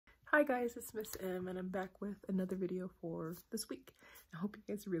Hi guys, it's Miss M and I'm back with another video for this week. I hope you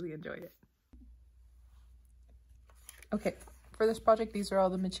guys really enjoy it. Okay, for this project, these are all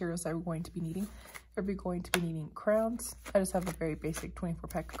the materials that we're going to be needing. We're going to be needing crayons. I just have a very basic 24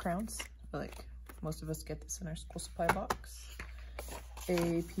 pack of crayons. I feel like most of us get this in our school supply box.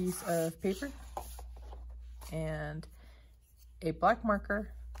 A piece of paper and a black marker,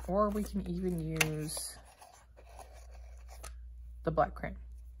 or we can even use the black crayon.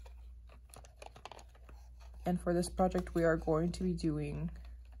 And for this project, we are going to be doing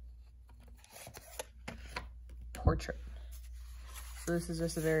portrait. So this is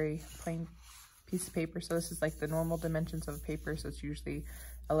just a very plain piece of paper. So this is like the normal dimensions of a paper. So it's usually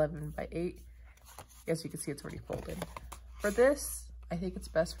 11 by 8. As you can see, it's already folded. For this, I think it's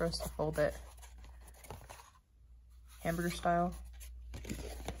best for us to fold it hamburger style. And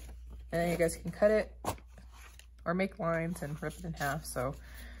then you guys can cut it or make lines and rip it in half. So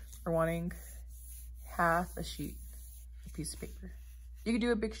we're wanting half a sheet, a piece of paper. You can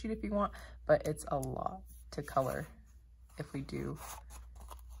do a big sheet if you want, but it's a lot to color if we do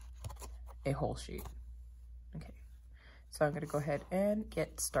a whole sheet. Okay, so I'm gonna go ahead and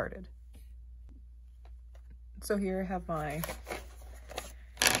get started. So here I have my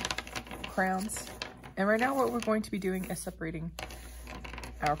crayons, and right now what we're going to be doing is separating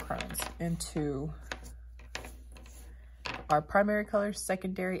our crayons into our primary colors,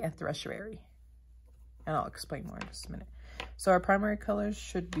 secondary, and tertiary. And I'll explain more in just a minute. So our primary colors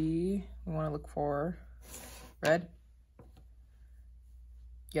should be, we want to look for red,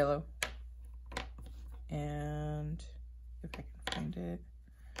 yellow, and if I can find it,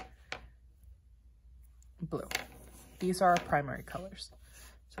 blue. These are our primary colors.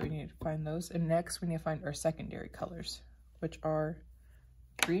 So we need to find those. And next we need to find our secondary colors, which are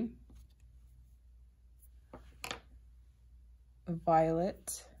green,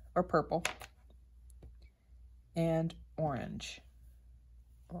 violet or purple, and orange.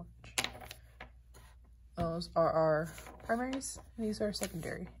 Those are our primaries, and these are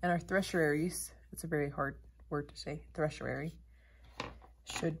secondary. And our tertiaries, it's a very hard word to say, tertiary,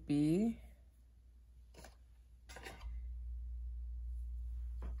 should be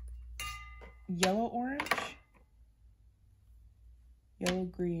yellow orange, yellow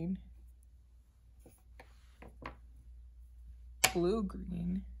green, blue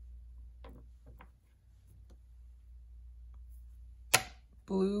green,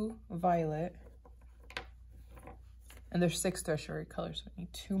 blue violet, and there's 6 tertiary colors, so I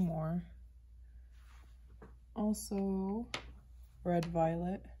need 2 more. Also red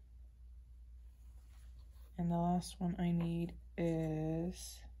violet, and the last one I need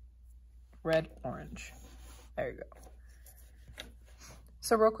is red orange. There you go.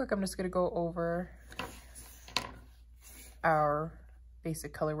 So real quick, I'm just gonna go over our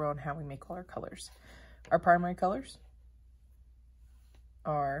basic color wheel and how we make all our colors. Our primary colors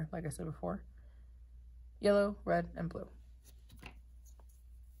are, like I said before, yellow, red, and blue.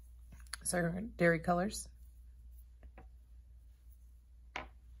 Secondary colors,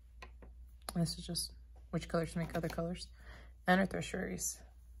 and this is just which colors make other colors, and our tertiaries.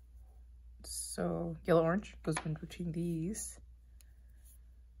 So yellow orange goes in between these,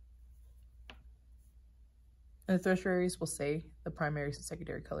 and the tertiaries will say the primaries and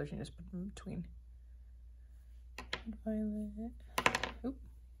secondary colors, and you just put them in between. Violet. Oop.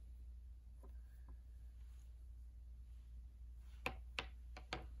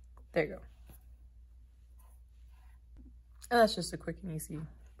 There you go. And that's just a quick and easy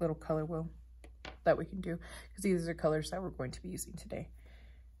little color wheel that we can do, because these are colors that we're going to be using today.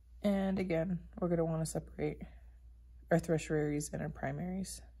 And again, we're going to want to separate our tertiaries and our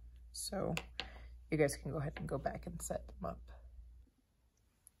primaries. So you guys can go ahead and go back and set them up.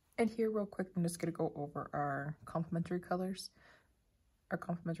 And here real quick, I'm just going to go over our complementary colors. Our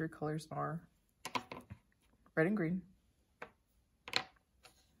complementary colors are red and green,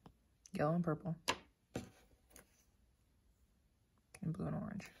 yellow and purple, and blue and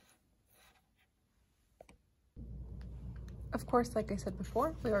orange. Of course, like I said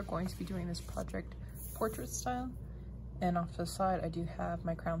before, we are going to be doing this project portrait style. And off to the side, I do have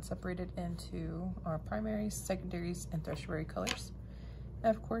my crown separated into our primaries, secondaries, and tertiary colors.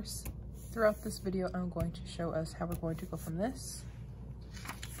 And of course, throughout this video, I'm going to show us how we're going to go from this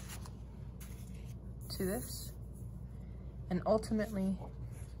to this, and ultimately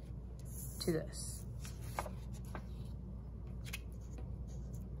to this.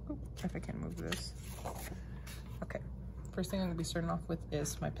 Ooh, if I can move this. Okay, first thing I'm going to be starting off with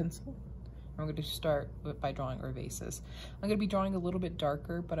is my pencil. I'm going to start by drawing our vases. I'm going to be drawing a little bit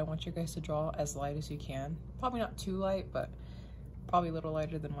darker, but I want you guys to draw as light as you can. Probably not too light, but probably a little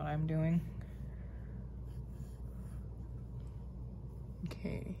lighter than what I'm doing.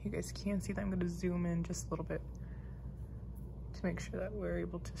 Okay, you guys can see that. I'm going to zoom in just a little bit to make sure that we're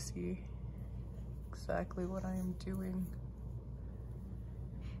able to see exactly what I am doing.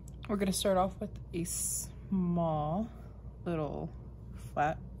 We're going to start off with a small little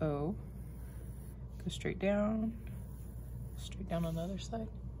flat O. Go straight down on the other side,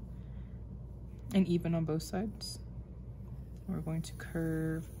 and even on both sides. We're going to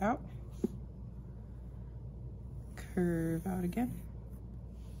curve out again.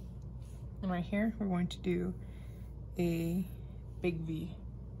 And right here, we're going to do a big V.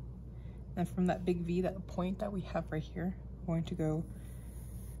 And from that big V, that point that we have right here, we're going to go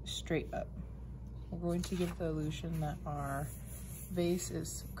straight up. We're going to give the illusion that our vase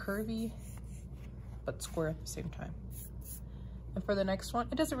is curvy, but square at the same time. And for the next one,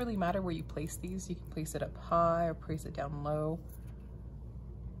 it doesn't really matter where you place these. You can place it up high or place it down low.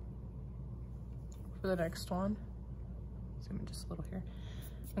 For the next one, zoom in just a little here.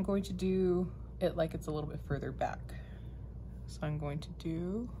 I'm going to do it like it's a little bit further back. So I'm going to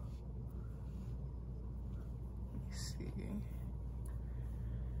do, let me see.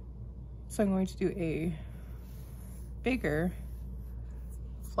 So I'm going to do a bigger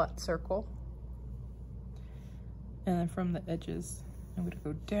flat circle. And then from the edges, I'm going to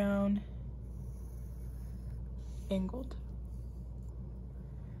go down, angled.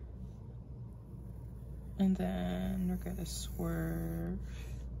 And then we're going to swerve.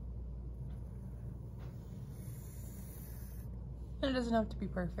 And it doesn't have to be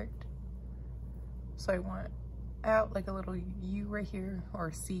perfect. So I want out like a little U right here,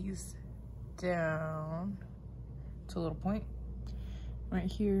 or C's down to a little point. Right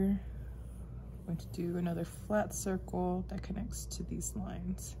here, I'm going to do another flat circle that connects to these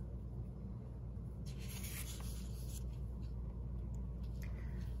lines.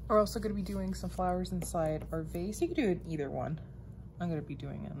 We're also going to be doing some flowers inside our vase. You can do it in either one. I'm going to be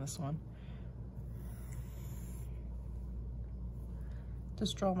doing it in this one.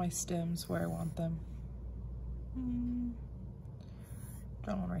 Just draw my stems where I want them.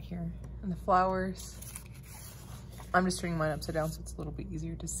 Draw one right here. And the flowers, I'm just turning mine upside down so it's a little bit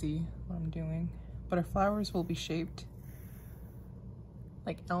easier to see what I'm doing. But our flowers will be shaped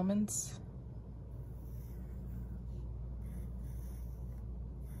like almonds.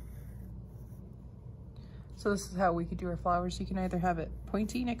 So this is how we could do our flowers. You can either have it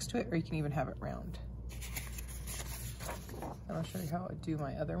pointy next to it, or you can even have it round. And I'll show you how I do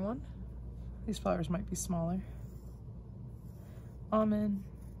my other one. These flowers might be smaller. Almond,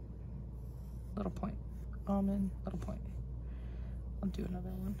 little point. Almond, little point. I'll do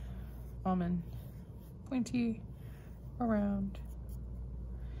another one. Almond, pointy, around.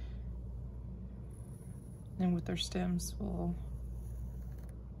 And with our stems, we'll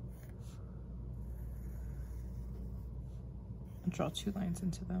draw 2 lines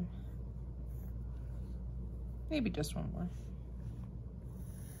into them. Maybe just one more.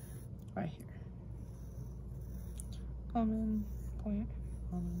 Right here. Almond, point,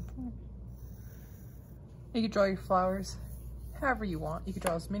 almond, point. You can draw your flowers however you want. You can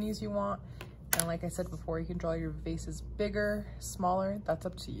draw as many as you want. And like I said before, you can draw your vases bigger, smaller, that's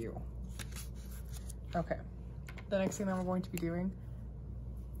up to you. Okay, the next thing that we're going to be doing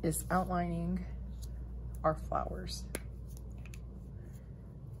is outlining our flowers.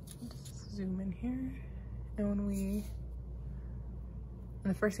 Just zoom in here. And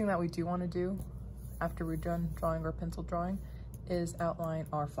the first thing that we do want to do after we're done drawing our pencil drawing is outline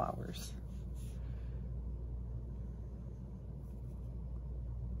our flowers.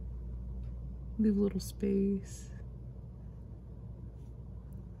 Leave a little space.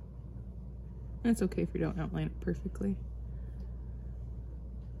 And it's okay if you don't outline it perfectly.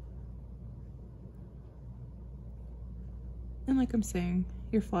 And like I'm saying,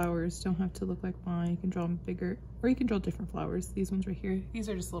 your flowers don't have to look like mine. You can draw them bigger, or you can draw different flowers. These ones right here, these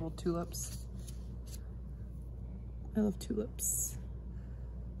are just little tulips. I love tulips.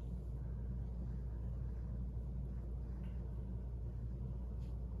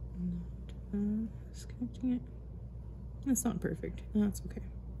 Disconnecting it. It's not perfect. No, that's okay.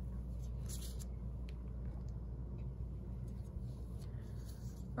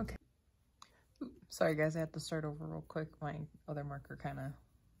 Okay. Ooh, sorry guys, I had to start over real quick. My other marker kind of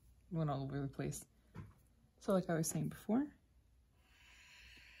went all over the place. So like I was saying before,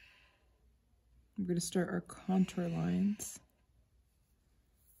 we're going to start our contour lines.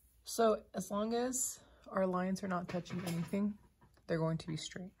 So as long as our lines are not touching anything, they're going to be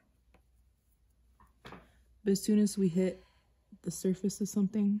straight. But as soon as we hit the surface of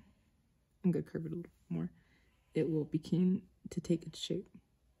something, I'm going to curve it a little more, it will to take its shape.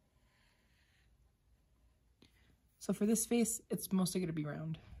 So for this face, it's mostly going to be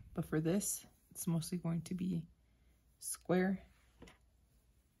round, but for this, it's mostly going to be square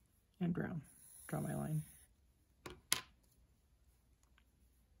and round. Draw my line.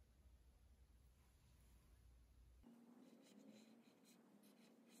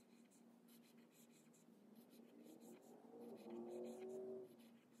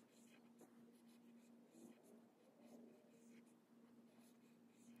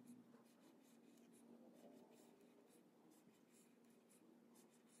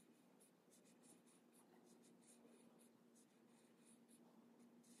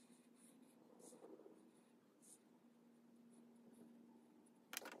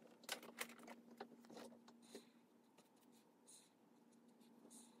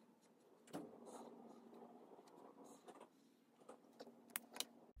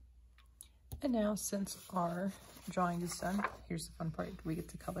 And now, since our drawing is done, here's the fun part, we get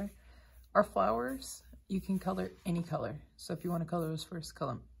to color. Our flowers, you can color any color. So if you want to color those first,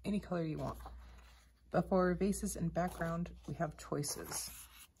 color them any color you want. But for vases and background, we have choices.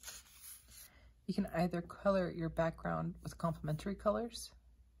 You can either color your background with complementary colors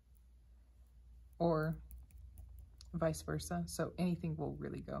or vice versa. So anything will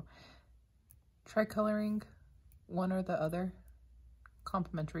really go. Try coloring one or the other,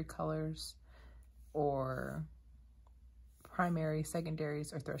 complementary colors, or primary,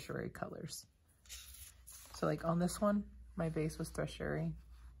 secondaries, or tertiary colors. So like on this one, my vase was tertiary.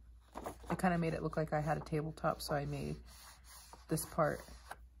 I kind of made it look like I had a tabletop, so I made this part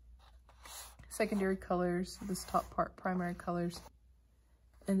secondary colors, this top part primary colors,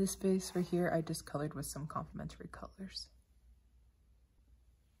 and this vase right here I just colored with some complementary colors.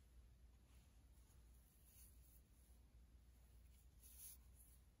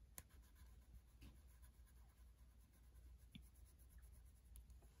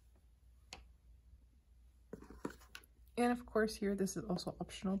 And of course here, this is also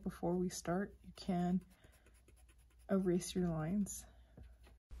optional. Before we start, you can erase your lines.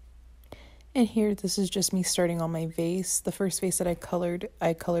 And here, this is just me starting on my vase. The first vase that I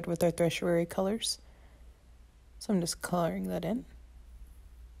colored with our tertiary colors. So I'm just coloring that in.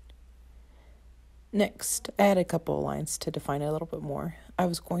 Next, I add a couple of lines to define it a little bit more. I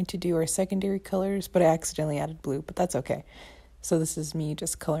was going to do our secondary colors, but I accidentally added blue, but that's okay. So this is me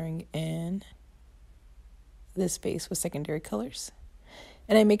just coloring in this vase with secondary colors.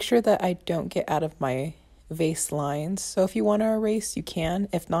 And I make sure that I don't get out of my vase lines. So if you want to erase, you can.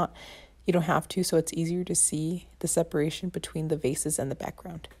 If not, you don't have to, so it's easier to see the separation between the vases and the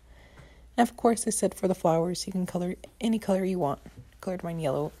background. And of course, I said for the flowers, you can color any color you want. Colored mine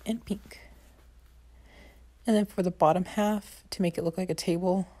yellow and pink. And then for the bottom half, to make it look like a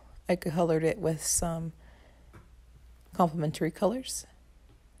table, I colored it with some complementary colors.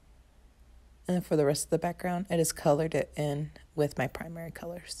 And then for the rest of the background, I just colored it in with my primary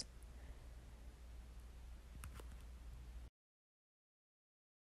colors.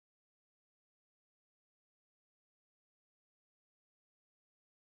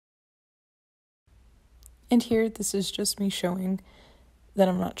 And here, this is just me showing that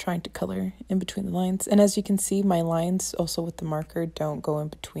I'm not trying to color in between the lines. And as you can see, my lines also with the marker don't go in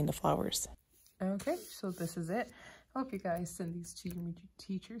between the flowers. Okay, so this is it. I hope you guys send these to your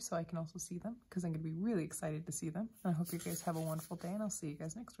teachers so I can also see them, because I'm going to be really excited to see them. I hope you guys have a wonderful day, and I'll see you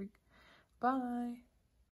guys next week. Bye!